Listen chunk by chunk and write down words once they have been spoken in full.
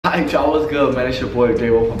Hi y'all, what's good, man? It's your boy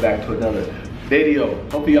Drai. Welcome back to another video.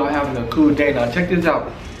 Hope y'all having a cool day. Now check this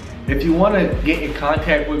out. If you want to get in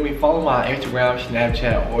contact with me, follow my Instagram,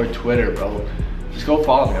 Snapchat, or Twitter, bro. Just go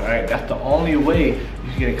follow me, alright? That's the only way you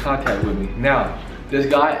can get in contact with me. Now, this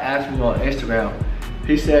guy asked me on Instagram,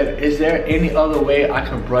 he said, is there any other way I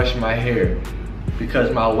can brush my hair?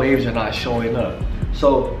 Because my waves are not showing up.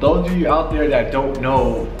 So those of you out there that don't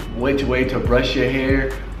know which way to brush your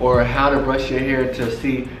hair or how to brush your hair to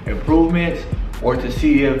see improvements or to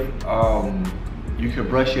see if you can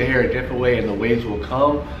brush your hair a different way and the waves will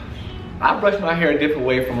come, I brush my hair a different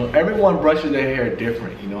way from everyone. Brushes their hair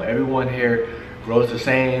different, you know. Everyone's hair grows the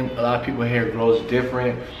same. A lot of people's hair grows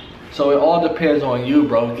different. So it all depends on you,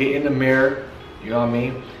 bro. Get in the mirror, you know what I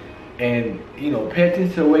mean, and you know, pay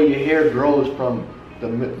attention to the way your hair grows from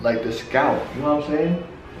the scalp, you know what I'm saying?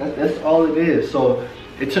 That's all it is. So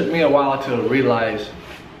it took me a while to realize,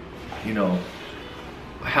 you know,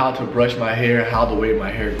 how to brush my hair, how the way my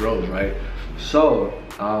hair grows, right? So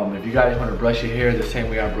if you guys want to brush your hair the same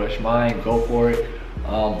way I brush mine, go for it.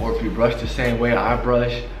 Or if you brush the same way I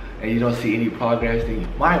brush and you don't see any progress, then you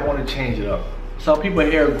might want to change it up. Some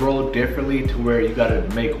people's hair grow differently to where you gotta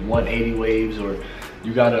make 180 waves, or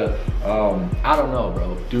you gotta, I don't know,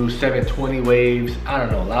 bro, do 720 waves. I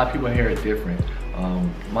don't know, a lot of people's hair is different.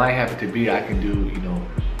 Mine happen to be, I can do, you know,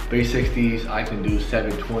 360s, I can do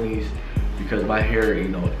 720s, because my hair, you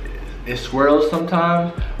know, it swirls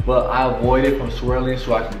sometimes, but I avoid it from swirling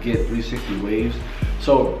so I can get 360 waves.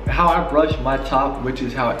 So how I brush my top, which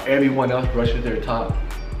is how everyone else brushes their top,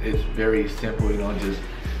 is very simple, you know, just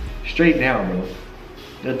straight down, bro.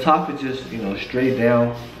 The top is just, you know, straight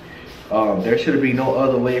down. There should be no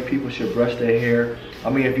other way people should brush their hair. I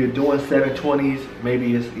mean, if you're doing 720s,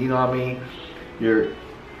 maybe it's, you know what I mean, you're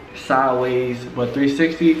sideways, but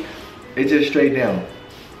 360, it's just straight down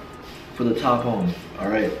for the top only, all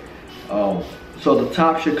right? So the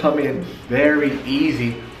top should come in very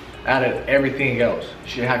easy out of everything else. You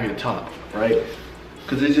should have your top, right?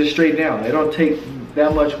 Because it's just straight down. It don't take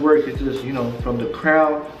that much work. It's just, you know, from the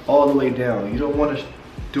crown all the way down. You don't want to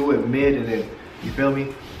do it mid and then, you feel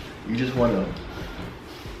me? You just want to,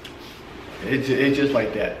 it's just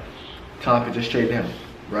like that. Top is just straight down,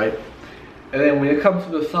 right? And then when it comes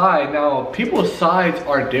to the side, now people's sides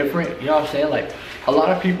are different, you know what I'm saying? Like a lot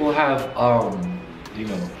of people have, you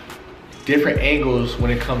know, different angles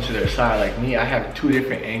when it comes to their side. Like me, I have 2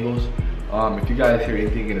 different angles. If you guys hear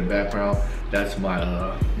anything in the background, that's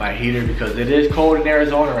my my heater, because it is cold in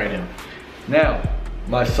Arizona right now. Now,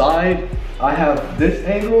 my side, I have this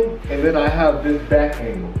angle and then I have this back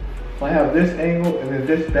angle. So I have this angle and then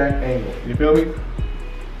this back angle. You feel me?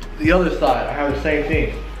 The other side, I have the same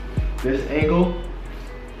thing. This angle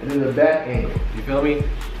and then the back angle. You feel me?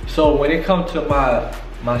 So when it comes to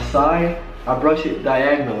my side, I brush it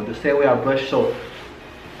diagonal, the same way I brush, so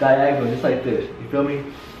diagonal, just like this. You feel me?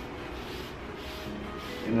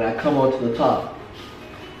 And then I come on to the top,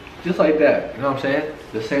 just like that. You know what I'm saying?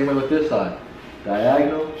 The same way with this side,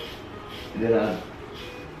 diagonal, and then I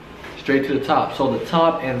straight to the top. So the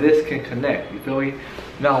top and this can connect. You feel me?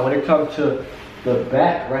 Now when it comes to the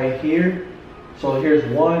back right here, so here's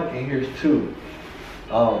 1 and here's 2.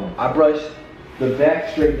 I brush the back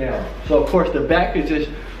straight down. So of course the back is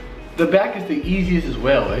the easiest as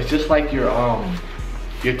well. It's just like your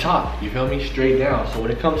top. You feel me? Straight down. So when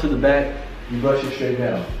it comes to the back, you brush it straight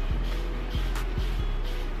down.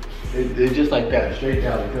 It's just like that, straight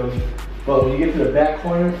down. You feel me? But when you get to the back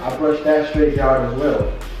corner, I brush that straight down as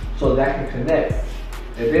well, so that can connect.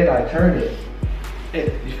 And then I turn it.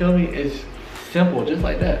 You feel me? It's simple, just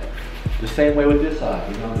like that. The same way with this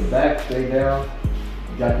side. You know, the back straight down.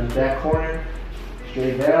 You got this back corner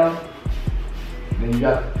straight down. Then you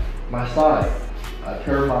got my side. I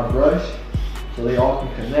turn my brush so they all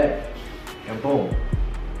can connect, and boom.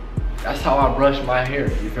 That's how I brush my hair,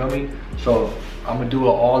 you feel me? So I'm gonna do it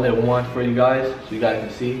all at once for you guys so you guys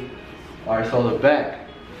can see. All right, so the back,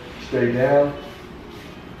 straight down.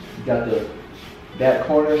 You got the back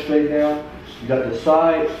corner straight down. You got the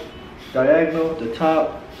side, diagonal, the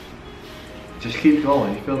top. Just keep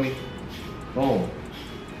going, you feel me? Boom,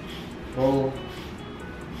 boom,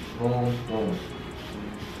 boom, boom,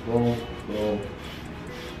 boom, boom.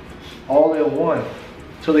 All at once,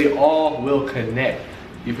 so they all will connect.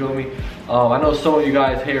 You feel me? I know some of you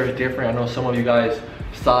guys' hair is different. I know some of you guys'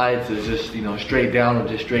 sides is just, you know, straight down or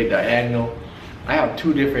just straight diagonal. I have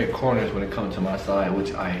 2 different corners when it comes to my side,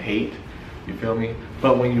 which I hate. You feel me?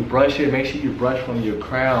 But when you brush it, make sure you brush from your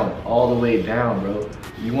crown all the way down, bro.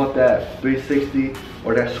 You want that 360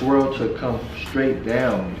 or that swirl to come straight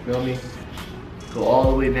down. You feel me? Go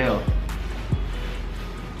all the way down.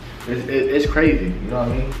 It's crazy, you know what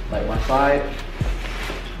I mean? Like my side,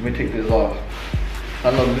 let me take this off.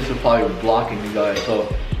 I know this is probably blocking you guys, so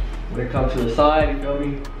when it comes to the side, you feel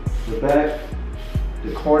me? The back,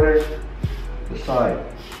 the corner, the side,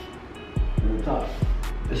 and the top.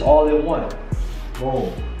 It's all in one.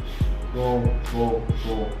 Boom, boom, boom,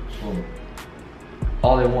 boom, boom.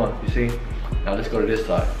 All in one, you see? Now let's go to this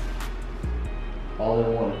side. All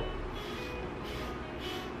in one.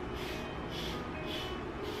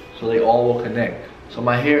 So they all will connect. So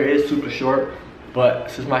my hair is super short,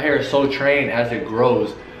 but since my hair is so trained, as it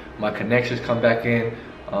grows, my connections come back in.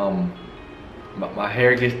 My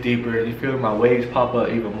hair gets deeper. You feel me? My waves pop up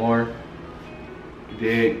even more. You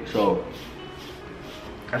dig? So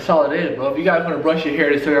that's all it is, bro. If you guys want to brush your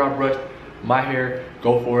hair the same way I brushed my hair,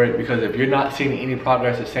 go for it. Because if you're not seeing any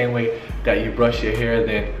progress the same way that you brush your hair,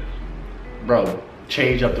 then bro,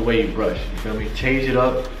 change up the way you brush. You feel me? Change it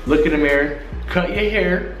up. Look in the mirror. Cut your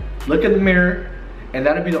hair. Look in the mirror, and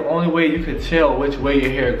that'll be the only way you can tell which way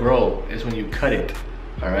your hair grow is when you cut it,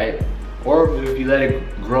 all right? Or if you let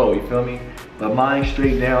it grow, you feel me? But mine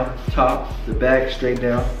straight down, top, the back straight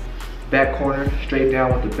down, back corner straight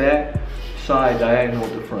down with the back, side diagonal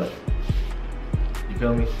with the front. You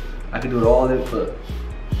feel me? I can do it all this, but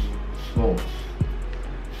boom.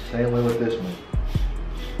 Same way with this one.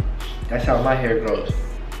 That's how my hair grows.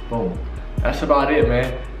 Boom. That's about it,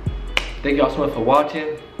 man. Thank y'all so much for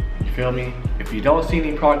watching. You feel me? If you don't see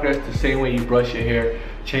any progress the same way you brush your hair,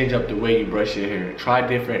 change up the way you brush your hair. Try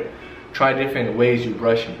different ways you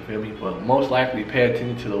brush it, you feel me? But most likely pay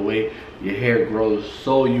attention to the way your hair grows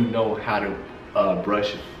so you know how to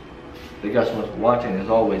brush it. Thank y'all so much for watching. As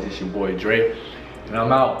always, it's your boy Dre, and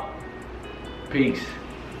I'm out. Peace.